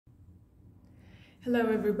Hello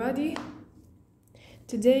everybody.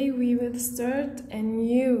 Today we will start a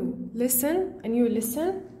new lesson.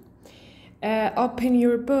 Open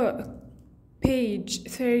your book, page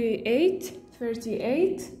 38,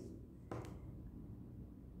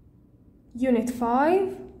 Unit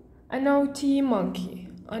 5, a naughty monkey.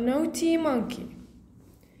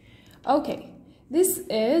 Okay, this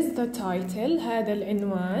is the title. هذا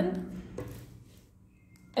العنوان.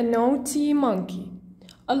 A naughty monkey.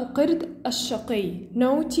 القرد الشقي.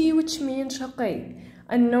 Naughty, which means شقي.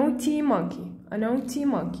 A naughty monkey.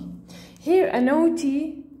 Here a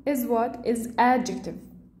naughty is what? Is adjective,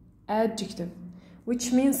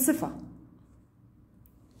 which means صفة.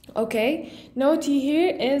 Okay, naughty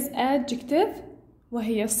here is adjective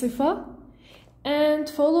وهي صفة, and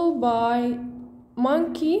followed by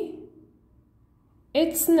monkey,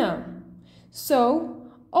 it's noun. So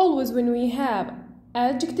always when we have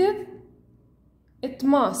adjective it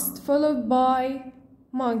must followed by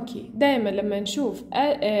monkey. دائما لما نشوف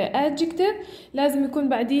adjective لازم يكون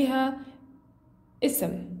بعديها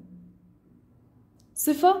اسم،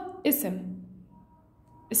 صفة، اسم.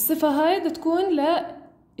 الصفة هاي تكون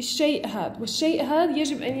للشيء هذا، والشيء هذا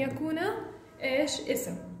يجب أن يكون إيش؟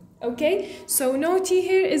 اسم. Okay, so naughty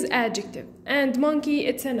here is adjective and monkey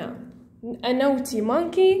it's a noun. A naughty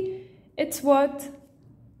monkey, it's what?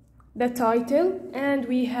 The title, and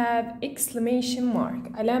we have exclamation mark,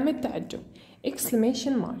 علامة تعجب,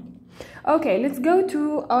 exclamation mark. Okay, let's go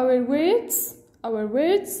to our words.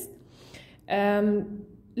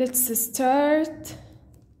 Let's start.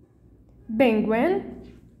 Penguin,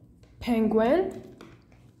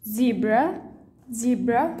 zebra,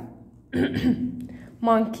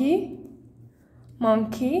 monkey,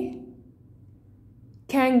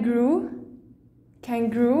 kangaroo,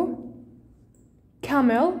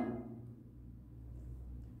 camel,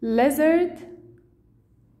 lizard,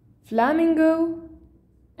 flamingo,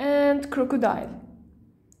 and crocodile.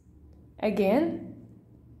 Again,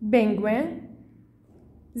 penguin,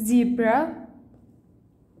 zebra,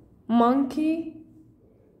 monkey,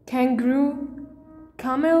 kangaroo,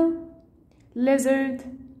 camel, lizard,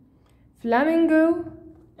 flamingo,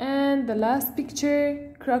 and the last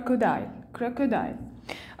picture, crocodile.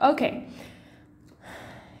 Okay,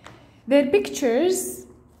 their pictures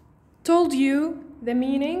told you the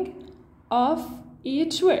meaning of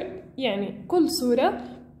each word. يعني كل صورة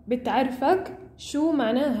بتعرفك شو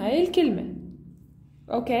معنى هاي الكلمة.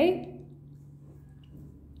 Okay,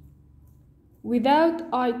 without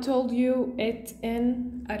I told you it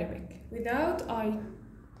in Arabic.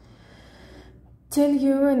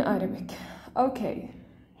 Okay,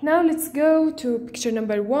 now let's go to picture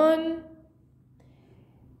number 1.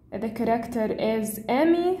 The character is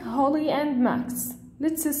Amy, Holly, and Max.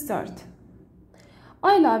 Let's start.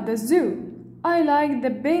 I love the zoo. I like the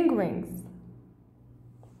penguins.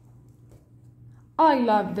 I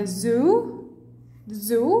love the zoo.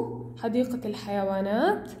 حديقة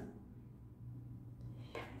الحيوانات.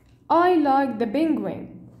 I like the penguin.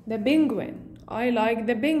 I like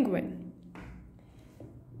the penguin.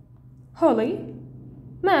 Holly,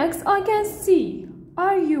 Max, I can see.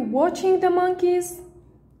 Are you watching the monkeys?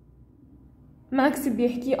 ماكس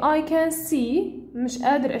بيحكي I can see، مش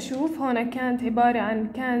قادر أشوف. هنا كانت عبارة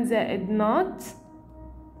عن كان زائد not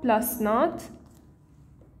plus not.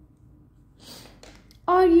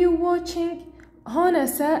 Are you watching؟ هنا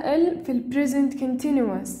سائل في present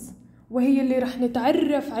continuous، وهي اللي رح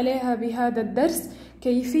نتعرف عليها بهذا الدرس،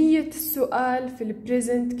 كيفية السؤال في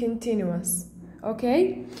present continuous.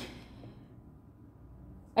 Okay.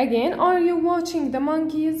 Again, are you watching the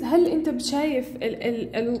monkeys؟ هل أنت بشايف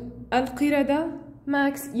القردة؟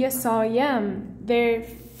 Max, yes I am. They're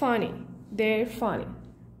funny.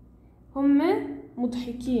 هم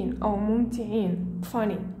مضحكين أو ممتعين.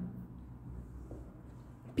 Funny.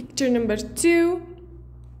 Picture number 2.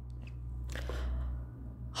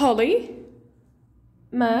 Holly,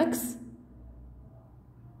 Max,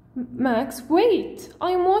 wait,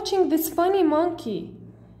 I'm watching this funny monkey.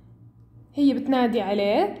 هي بتنادي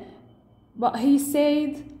عليه, but he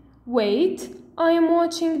said, wait, I am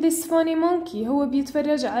watching this funny monkey. هو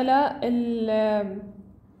بيتفرج على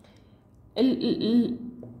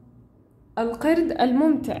القرد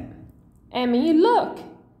الممتع. Amy, look,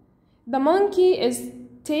 the monkey is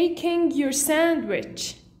taking your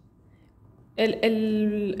sandwich.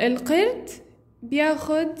 القرد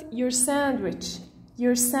بياخد your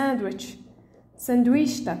sandwich.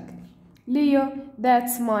 سندويشتك. Leo,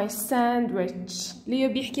 that's my sandwich. Leo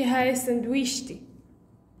بيحكي هاي سندويشتي.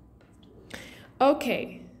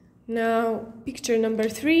 Okay, now picture number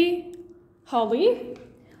 3. Holly,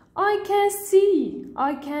 I can't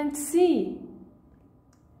see.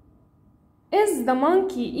 Is the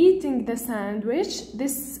monkey eating the sandwich?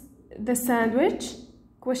 The sandwich?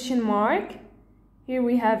 Question mark. Here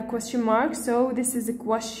we have question mark, so this is a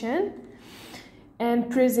question. And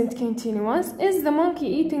present continuous. Is the monkey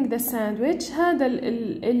eating the sandwich? هذا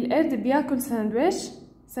القرد بياكل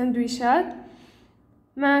سندويشات.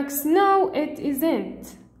 Max, no it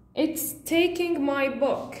isn't. It's taking my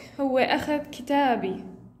book. هو أخذ كتابي.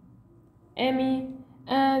 Emmy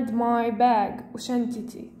and my bag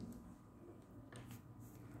وشنطتي.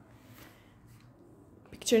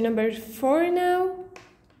 Picture number 4 now.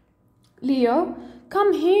 Leo,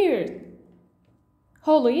 come here.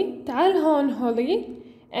 Holly, تعال هون Holly.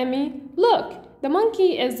 Emmy, look, the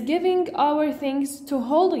monkey is giving our things to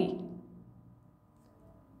Holly.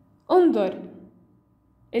 انظر.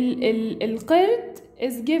 القرد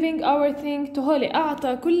is giving our thing to Holly.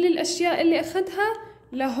 أعطى كل الأشياء اللي أخذها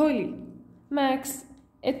لهولي. Max,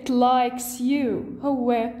 it likes you.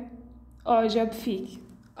 هو أعجب فيك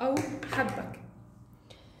أو حبك.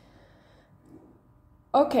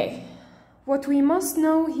 Okay, what we must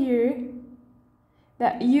know here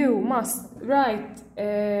that you must write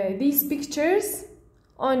these pictures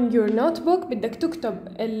on your notebook. بدك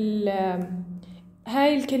تكتب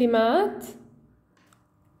هاي الكلمات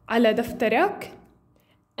على دفترك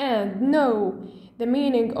and know the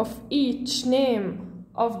meaning of each name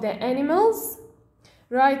of the animals.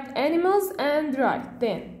 Write animals and write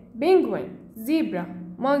then penguin, zebra,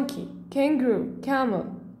 monkey, kangaroo,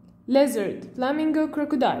 camel, lizard, flamingo,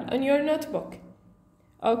 crocodile on your notebook.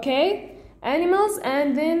 Okay? Animals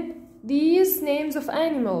and then these names of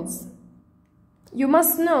animals. You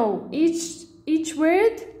must know each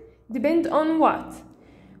word depend on what.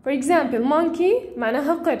 For example, monkey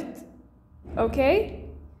معناها قرد. Okay?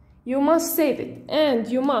 You must save it and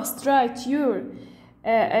you must write your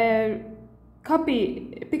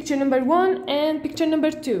copy picture number 1 and picture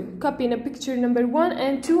number 2. Copy picture number 1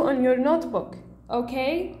 and 2 on your notebook.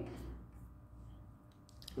 Okay?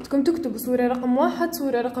 بدكم تكتبوا صورة رقم 1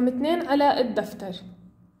 صورة رقم 2 على الدفتر.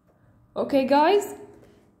 Okay guys?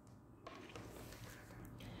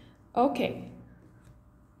 Okay.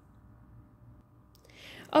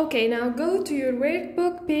 Okay, now go to your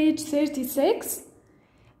workbook page 36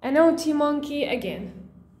 and naughty monkey again.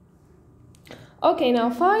 Okay, now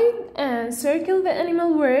find and circle the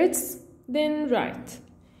animal words then write.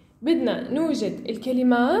 بدنا نوجد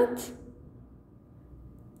الكلمات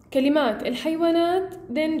كلمات الحيوانات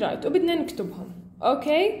then write وبدنا نكتبهم.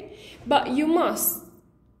 Okay, but you must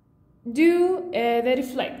do the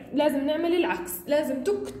reflect. لازم نعمل العكس. لازم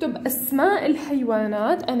تكتب أسماء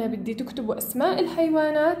الحيوانات. أنا بدي تكتبوا أسماء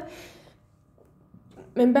الحيوانات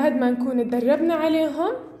من بعد ما نكون اتدربنا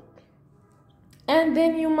عليهم and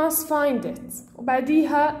then you must find it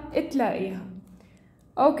وبعديها تلاقيها.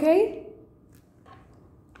 Okay,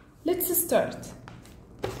 let's start.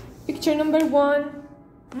 Picture number 1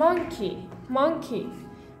 monkey.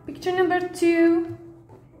 Picture number 2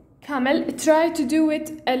 camel. Try to do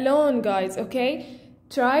it alone guys. Okay,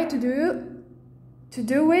 try to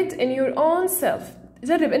do it in your own self.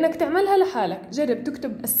 جرب انك تعملها لحالك. جرب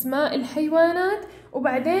تكتب اسماء الحيوانات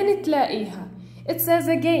وبعدين تلاقيها. It's as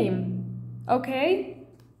a game. Okay,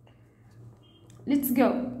 let's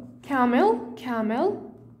go. Camel.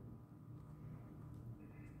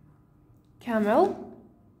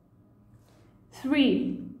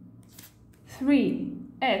 3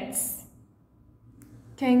 it's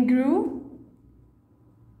kangaroo.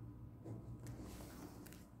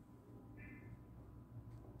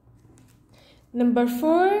 Number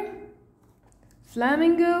 4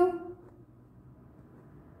 flamingo.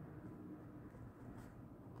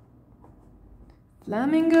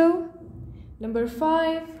 Number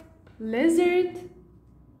 5 lizard.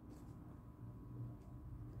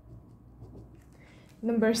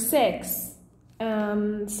 Number 6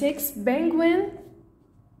 penguin.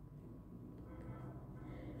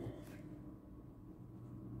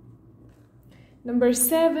 Number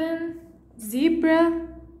 7 zebra.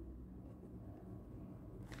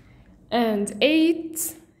 And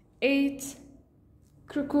 8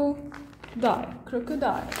 crocodile.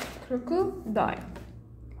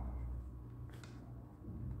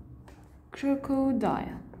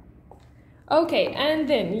 Okay, and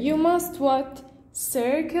then you must what?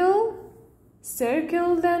 Circle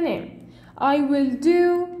the name. I will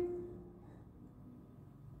do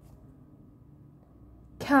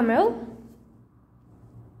camel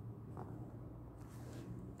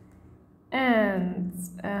and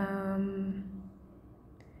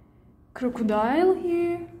crocodile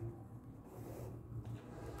here.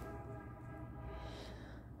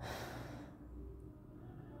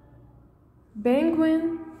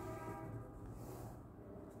 Penguin.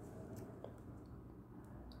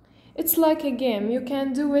 It's like a game. You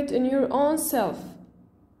can do it in your own self,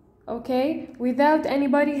 okay, without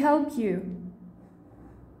anybody help you.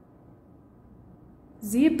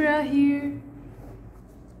 Zebra here,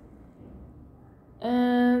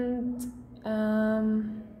 and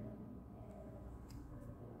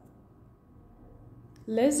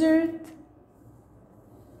lizard,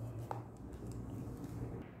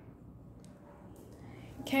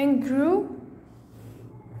 kangaroo,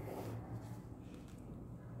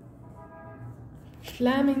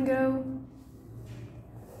 flamingo.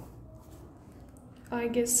 I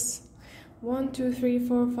guess 1, 2, 3,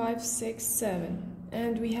 4, 5, 6, 7,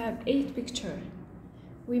 and we have 8 pictures.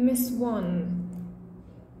 We miss one.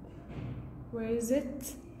 Where is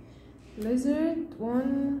it? Lizard.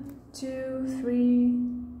 1, 2, 3.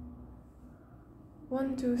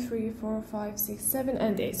 1, 2, 3, 4, 5, 6, 7,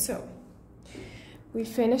 and 8. So we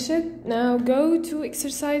finish it. Now go to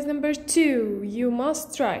exercise number 2. You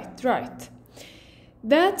must write.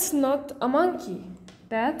 That's not a monkey.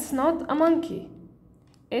 That's not a monkey.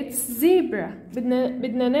 It's zebra.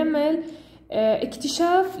 بدنا نعمل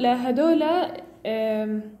اكتشاف لهدول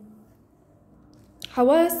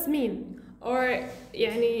حواس مين or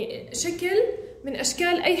يعني شكل من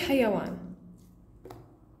أشكال أي حيوان.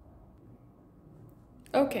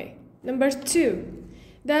 Okay, number 2.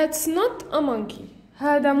 That's not a monkey.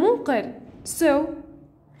 هذا مو قرد. So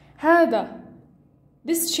هذا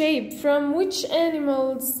this shape from which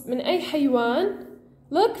animals من أي حيوان?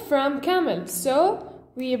 Look, from camel. So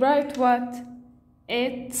we write what?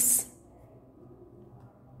 It's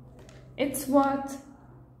what?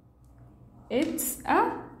 It's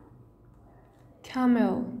a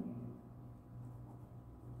camel.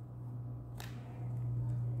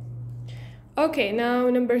 Okay, now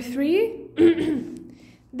number 3.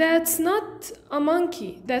 That's not a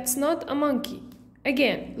monkey. That's not a monkey.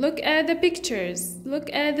 Again, look at the pictures.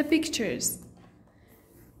 Look at the pictures.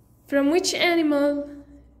 From which animal?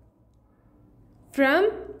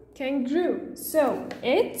 From kangaroo. So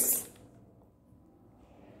it's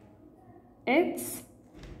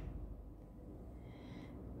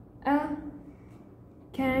a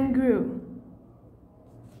kangaroo.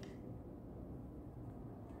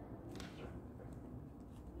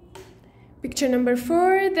 Picture number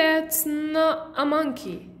 4. That's not a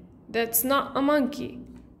monkey. That's not a monkey.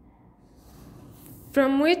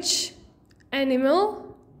 From which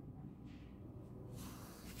animal?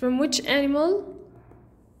 From which animal?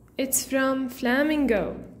 It's from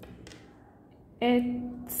flamingo.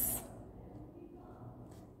 It's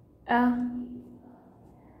a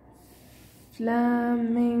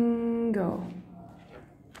flamingo.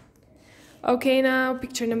 Okay, now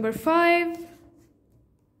picture number 5.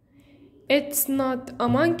 It's not a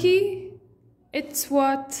monkey. It's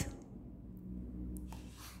what?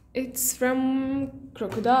 It's from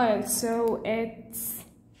crocodile. So it's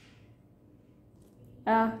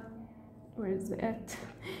a, where is it?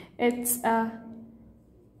 It's a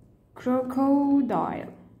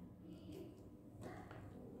crocodile.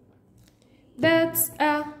 That's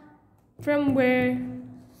a, from where?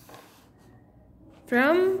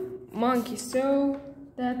 From monkey. So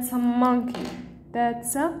that's a monkey.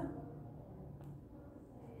 That's a,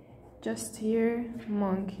 just here,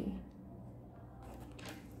 monkey.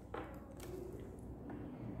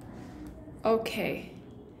 Okay,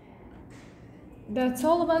 that's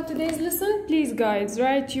all about today's lesson. Please guys,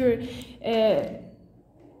 write your the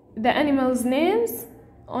animals' names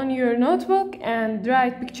on your notebook and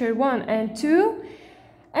write picture 1 and 2,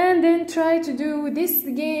 and then try to do this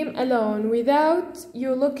game alone without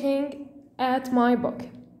you looking at my book.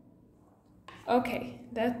 Okay,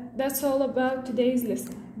 that's all about today's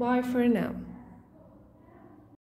lesson. Bye for now.